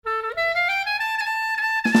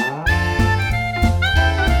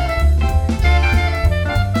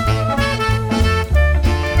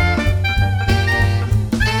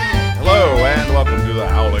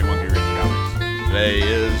Today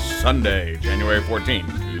is Sunday, January 14th,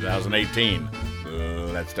 2018.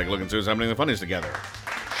 Let's take a look and see what's happening in the funnies together,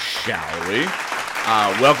 shall we?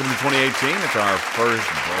 Welcome to 2018. It's our first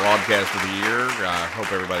broadcast of the year. Hope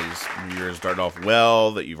everybody's New Year started off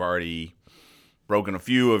well, that you've already broken a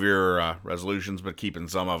few of your resolutions, but keeping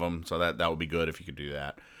some of them, so that would be good if you could do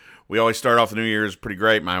that. We always start off the New Year's pretty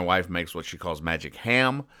great. My wife makes what she calls magic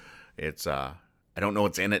ham. It's I don't know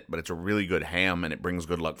what's in it, but it's a really good ham, and it brings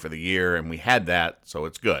good luck for the year, and we had that, so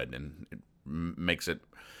it's good, and it makes it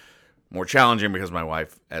more challenging because my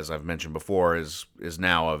wife, as I've mentioned before, is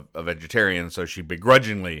now a vegetarian, so she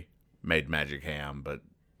begrudgingly made magic ham, but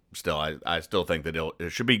still, I still think that it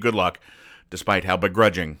should be good luck, despite how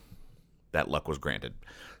begrudging that luck was granted.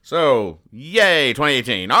 So, yay,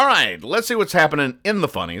 2018. All right, let's see what's happening in the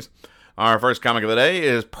funnies. Our first comic of the day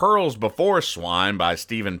is Pearls Before Swine by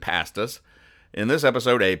Stephen Pastis. In this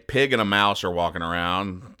episode, a pig and a mouse are walking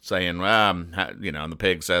around saying, and the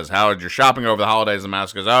pig says, "How did your shopping over the holidays?" The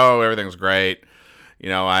mouse goes, "Oh, everything's great.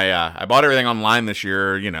 I bought everything online this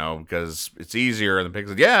year, because it's easier." And the pig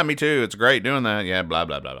says, "Yeah, me too. It's great doing that. Yeah, blah,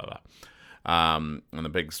 blah, blah, blah, blah." And the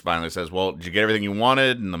pig finally says, "Well, did you get everything you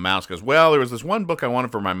wanted?" And the mouse goes, "Well, there was this one book I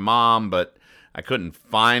wanted for my mom, but I couldn't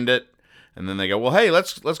find it." And then they go, "Well, hey,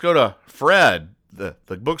 let's go to Fred, the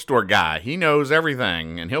bookstore guy. He knows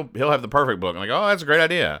everything, and he'll have the perfect book." I'm like, "Oh, that's a great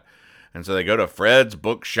idea." And so they go to Fred's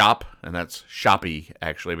bookshop, and that's shoppy,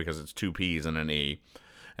 actually, because it's 2 P's and an E.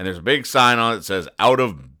 And there's a big sign on it that says, "Out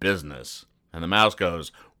of business." And the mouse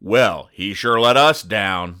goes, "Well, he sure let us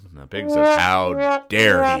down." And the pig says, "How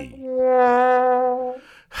dare he?"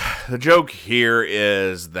 The joke here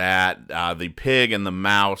is that the pig and the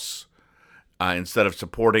mouse, instead of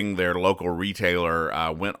supporting their local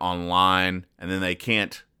retailer, went online, and then they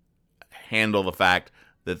can't handle the fact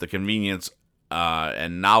that the convenience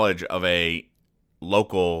and knowledge of a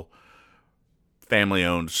local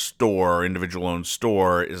family-owned store or individual-owned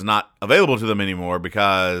store is not available to them anymore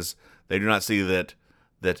because they do not see that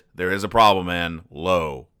there is a problem, and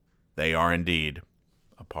lo, they are indeed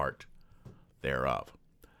a part thereof.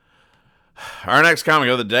 Our next comic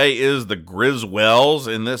of the day is The Griswells.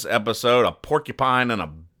 In this episode, a porcupine and a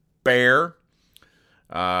bear.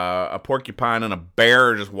 A porcupine and a bear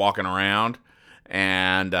are just walking around.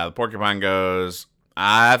 And the porcupine goes,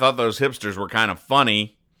 "I thought those hipsters were kind of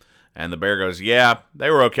funny." And the bear goes, "Yeah, they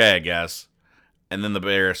were okay, I guess." And then the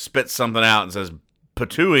bear spits something out and says,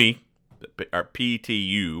 "Patooey," or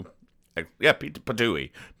P-T-U. Yeah, Patooey.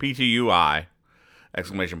 P-T-U-I,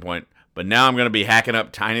 exclamation point. "But now I'm going to be hacking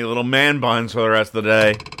up tiny little man buns for the rest of the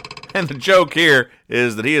day." And the joke here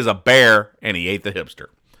is that he is a bear and he ate the hipster,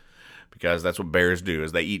 because that's what bears do,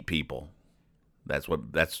 is they eat people. That's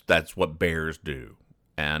what bears do.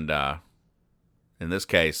 And in this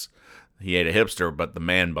case, he ate a hipster, but the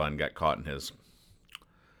man bun got caught in his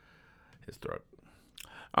throat.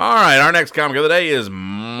 All right, our next comic of the day is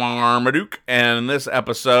Marmaduke. And in this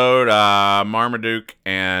episode, Marmaduke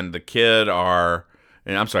and the kid are...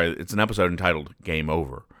 it's an episode entitled Game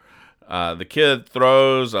Over. The kid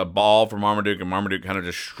throws a ball for Marmaduke, and Marmaduke kind of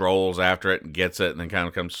just strolls after it and gets it, and then kind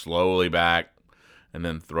of comes slowly back, and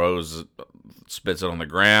then spits it on the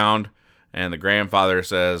ground. And the grandfather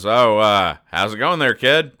says, "Oh, how's it going there,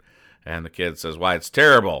 kid?" And the kid says, "Why, it's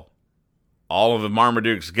terrible. All of the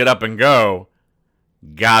Marmadukes get up and go,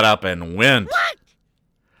 got up and went." What?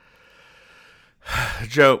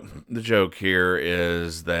 The joke here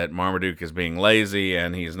is that Marmaduke is being lazy,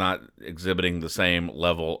 and he's not exhibiting the same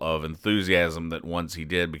level of enthusiasm that once he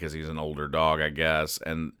did, because he's an older dog, I guess.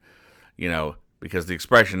 And, because the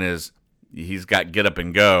expression is, he's got get up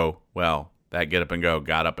and go. Well, that get up and go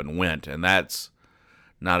got up and went. And that's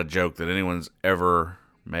not a joke that anyone's ever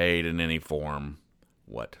made in any form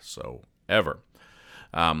whatsoever.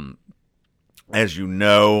 As you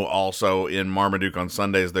know, also in Marmaduke on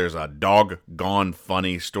Sundays, there's a doggone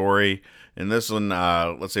funny story. In this one,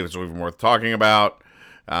 let's see if it's even worth talking about.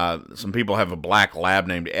 Some people have a black lab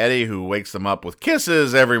named Eddie who wakes them up with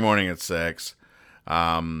kisses every morning at 6.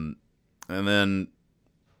 And then,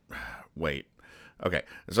 wait. Okay,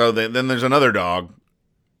 so then there's another dog.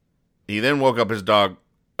 He then woke up his dog.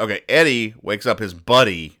 Okay, Eddie wakes up his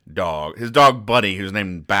his dog Buddy, who's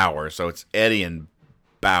named Bauer. So it's Eddie and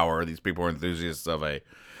Bauer. These people are enthusiasts of a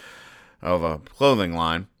clothing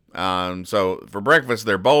line. So for breakfast,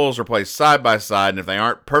 their bowls are placed side by side, and if they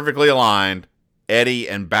aren't perfectly aligned, Eddie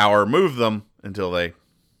and Bauer move them until they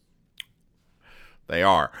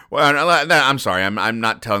are. Well, I'm sorry, I'm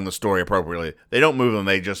not telling the story appropriately. They don't move them;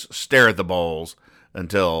 they just stare at the bowls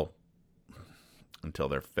until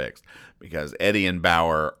they're fixed. Because Eddie and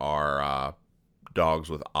Bauer are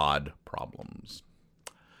dogs with odd problems.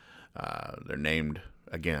 They're named,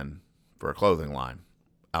 again, for a clothing line,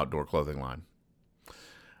 outdoor clothing line.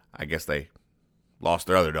 I guess they lost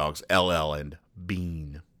their other dogs, LL and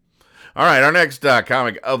Bean. All right, our next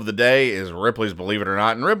comic of the day is Ripley's Believe It or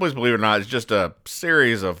Not. And Ripley's Believe It or Not is just a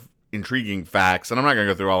series of intriguing facts. And I'm not going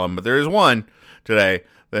to go through all of them, but there is one today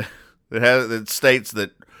that states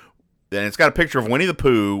that, and it's got a picture of Winnie the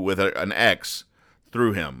Pooh with an X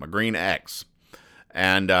through him, a green X.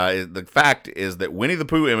 And the fact is that Winnie the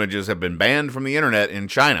Pooh images have been banned from the internet in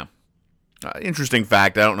China. Interesting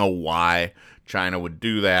fact. I don't know why China would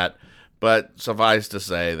do that, but suffice to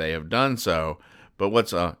say they have done so. But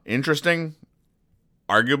what's interesting,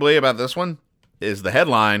 arguably, about this one is the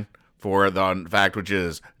headline for the fact, which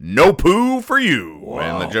is "No Pooh for You." Wow.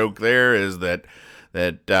 And the joke there is that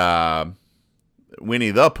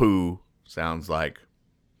Winnie the Pooh his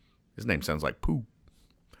name sounds like Pooh.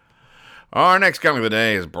 Our next comic of the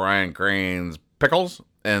day is Brian Crane's Pickles.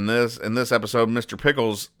 And in this episode, Mr.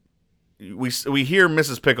 Pickles, we hear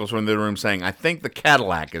Mrs. Pickles from the room saying, "I think the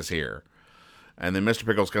Cadillac is here." And then Mr.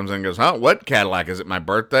 Pickles comes in and goes, "Huh? What Cadillac? Is it my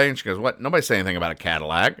birthday?" And she goes, "What? Nobody said anything about a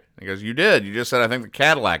Cadillac." And he goes, "You did. You just said, I think the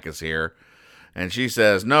Cadillac is here." And she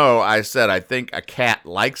says, "No, I said, I think a cat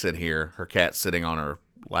likes it here." Her cat's sitting on her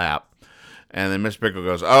lap. And then Mr. Pickles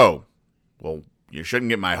goes, "Oh, well, you shouldn't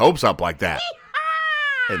get my hopes up like that."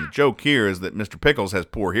 And the joke here is that Mr. Pickles has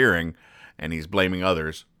poor hearing, and he's blaming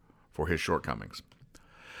others for his shortcomings.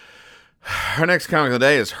 Our next comic of the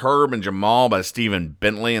day is Herb and Jamal by Stephen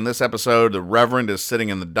Bentley. In this episode, the Reverend is sitting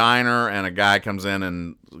in the diner, and a guy comes in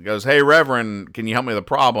and goes, "Hey, Reverend, can you help me with a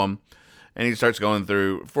problem?" And he starts going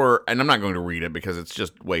through and I'm not going to read it because it's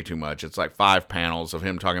just way too much. It's like 5 panels of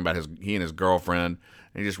him talking about he and his girlfriend,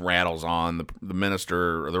 and he just rattles on. The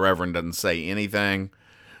minister, or the Reverend, doesn't say anything.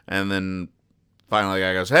 And then finally the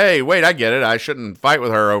guy goes, "Hey, wait, I get it. I shouldn't fight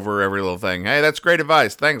with her over every little thing. Hey, that's great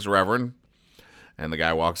advice. Thanks, Reverend." And the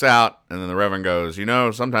guy walks out, and then the Reverend goes,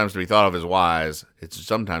 "Sometimes to be thought of as wise, it's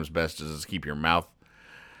sometimes best to just keep your mouth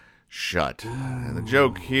shut." And the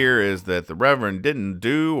joke here is that the Reverend didn't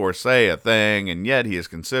do or say a thing, and yet he is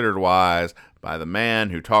considered wise by the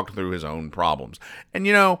man who talked through his own problems. And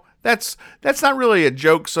that's not really a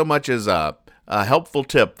joke so much as a helpful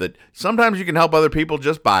tip that sometimes you can help other people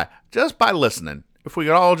just by listening. If we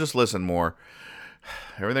could all just listen more,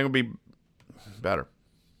 everything would be better.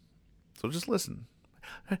 So just listen.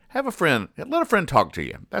 Have a friend. Let a friend talk to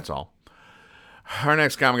you. That's all. Our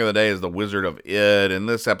next comic of the day is The Wizard of Id. In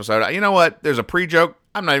this episode, you know what? There's a pre-joke.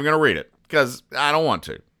 I'm not even going to read it because I don't want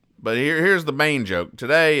to. But here's the main joke.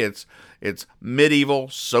 Today, it's medieval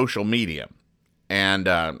social media. And,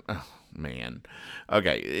 man.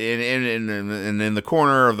 Okay. In the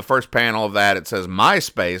corner of the first panel of that, it says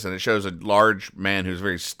MySpace, and it shows a large man who's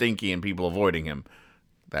very stinky and people avoiding him.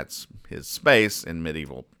 That's his space in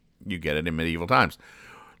medieval. You get it in medieval times.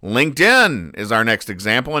 LinkedIn is our next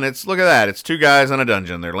example, and look at that. It's 2 guys in a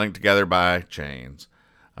dungeon. They're linked together by chains.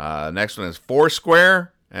 Next one is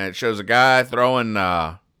Foursquare, and it shows a guy throwing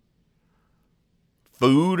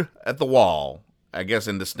food at the wall, I guess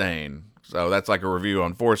in disdain. So that's like a review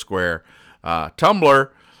on Foursquare. Tumblr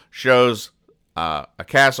shows a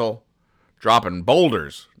castle dropping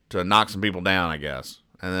boulders to knock some people down, I guess.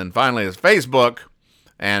 And then finally is Facebook,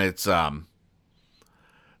 and it's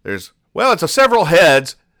several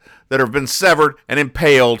heads that have been severed and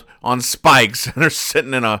impaled on spikes and are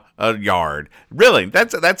sitting in a yard. Really,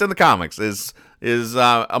 that's in the comics. Is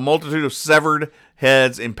a multitude of severed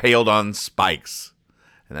heads impaled on spikes,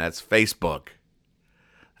 and that's Facebook.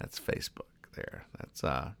 That's Facebook there. That's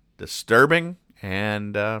disturbing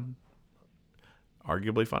and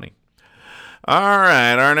arguably funny. All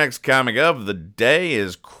right, our next comic of the day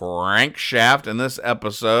is Crankshaft. In this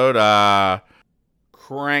episode,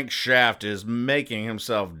 Crankshaft is making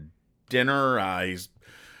himself dinner. He's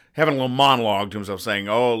having a little monologue to himself saying,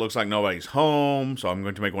 "Oh, it looks like nobody's home, so I'm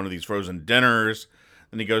going to make one of these frozen dinners."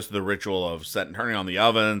 Then he goes through the ritual of turning on the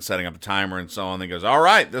oven, setting up the timer, and so on. Then he goes, "All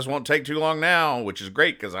right, this won't take too long now," which is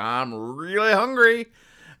great because I'm really hungry.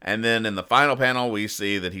 And then in the final panel, we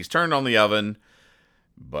see that he's turned on the oven,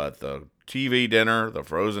 but the TV dinner, the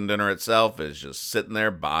frozen dinner itself, is just sitting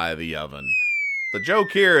there by the oven. The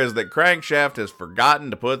joke here is that Crankshaft has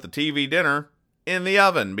forgotten to put the TV dinner in the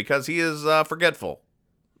oven because he is forgetful.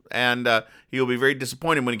 And he'll be very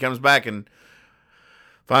disappointed when he comes back and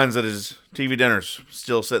finds that his TV dinner's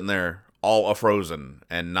still sitting there all frozen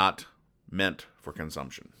and not meant for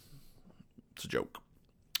consumption. It's a joke.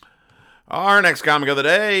 Our next comic of the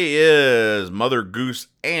day is Mother Goose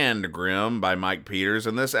and Grimm by Mike Peters.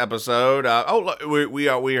 In this episode, we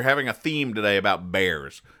are having a theme today about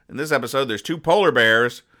bears. In this episode, there's 2 polar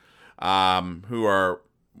bears who are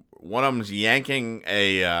one of them's yanking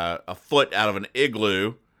a foot out of an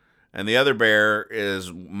igloo, and the other bear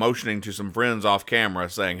is motioning to some friends off camera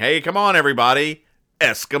saying, "Hey, come on, everybody,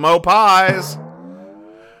 Eskimo pies."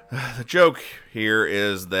 The joke here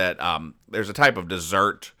is that there's a type of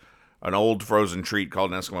dessert, an old frozen treat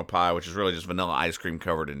called an Eskimo pie, which is really just vanilla ice cream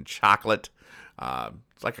covered in chocolate.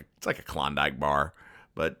 It's like a Klondike bar.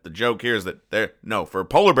 But the joke here is that for a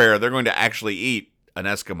polar bear, they're going to actually eat an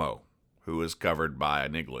Eskimo who is covered by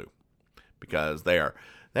an igloo, because they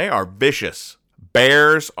are vicious.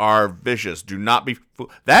 Bears are vicious. Do not be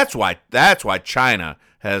fooled. That's why China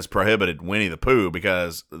has prohibited Winnie the Pooh,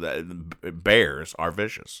 because the bears are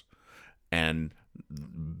vicious, and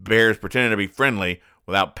bears pretending to be friendly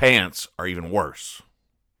without pants are even worse,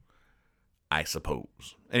 I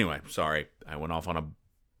suppose. Anyway, sorry, I went off on a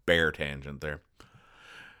bear tangent there.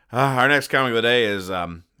 Our next comic of the day is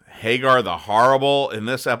Hagar the Horrible. In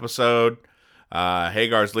this episode,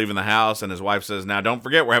 Hagar's leaving the house, and his wife says, "Now, don't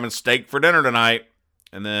forget, we're having steak for dinner tonight."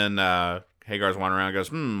 And then Hagar's wandering around and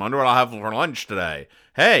goes, "Wonder what I'll have for lunch today.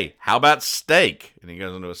 Hey, how about steak?" And he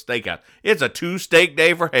goes into a steakhouse. It's a 2-steak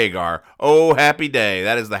day for Hagar. Oh, happy day.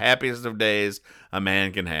 That is the happiest of days a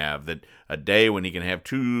man can have. That a day when he can have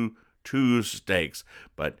two steaks.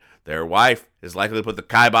 But their wife is likely to put the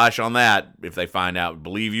kibosh on that if they find out,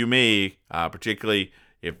 believe you me, particularly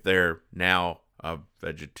if they're now a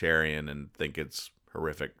vegetarian and think it's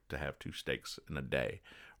horrific to have 2 steaks in a day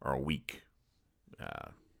or a week.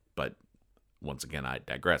 But once again, I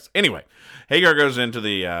digress. Anyway, Hagar goes into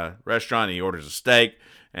the restaurant. He orders a steak,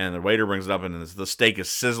 and the waiter brings it up, and the steak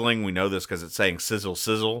is sizzling. We know this because it's saying sizzle,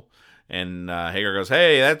 sizzle. And Hagar goes,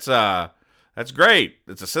 "Hey, that's great.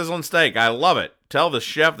 It's a sizzling steak. I love it. Tell the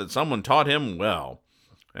chef that someone taught him well."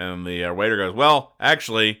 And the waiter goes, "Well,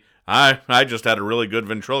 actually, I just had a really good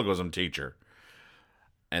ventriloquism teacher."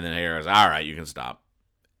 And then Hagar goes, "All right, you can stop."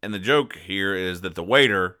 And the joke here is that the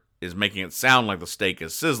waiter is making it sound like the steak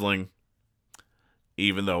is sizzling,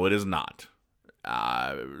 even though it is not.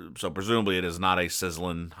 So presumably it is not a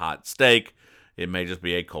sizzling hot steak. It may just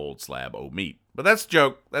be a cold slab of meat. But that's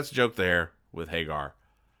joke. That's joke there with Hagar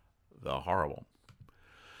the Horrible.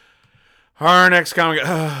 Our next comic.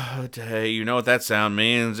 Hey, you know what that sound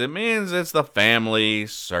means? It means it's the family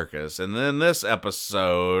circus. And then this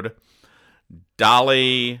episode,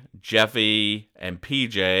 Dolly, Jeffy, and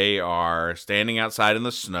PJ are standing outside in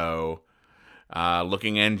the snow,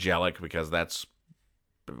 looking angelic, because that's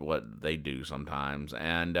what they do sometimes.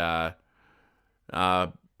 And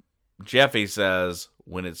Jeffy says,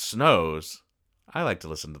 "When it snows, I like to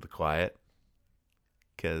listen to the quiet,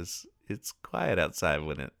 because it's quiet outside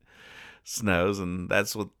when it snows, and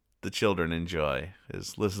that's what the children enjoy,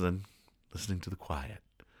 is listening to the quiet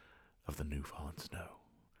of the new fallen snow."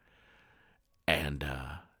 And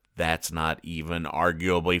that's not even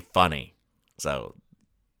arguably funny. So,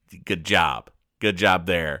 good job. Good job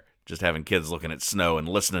there. Just having kids looking at snow and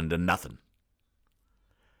listening to nothing.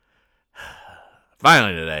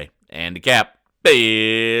 Finally today, Andy Cap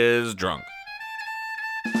is drunk.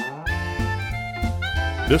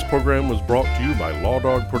 This program was brought to you by Law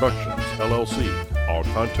Dog Productions, LLC. All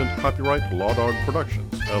content copyright Law Dog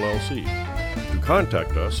Productions, LLC. To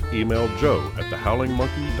contact us, email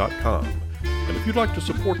joe@thehowlingmonkey.com. And if you'd like to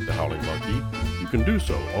support The Howling Monkey, you can do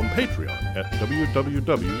so on Patreon at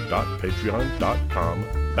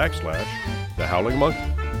www.patreon.com/thehowlingmonkey.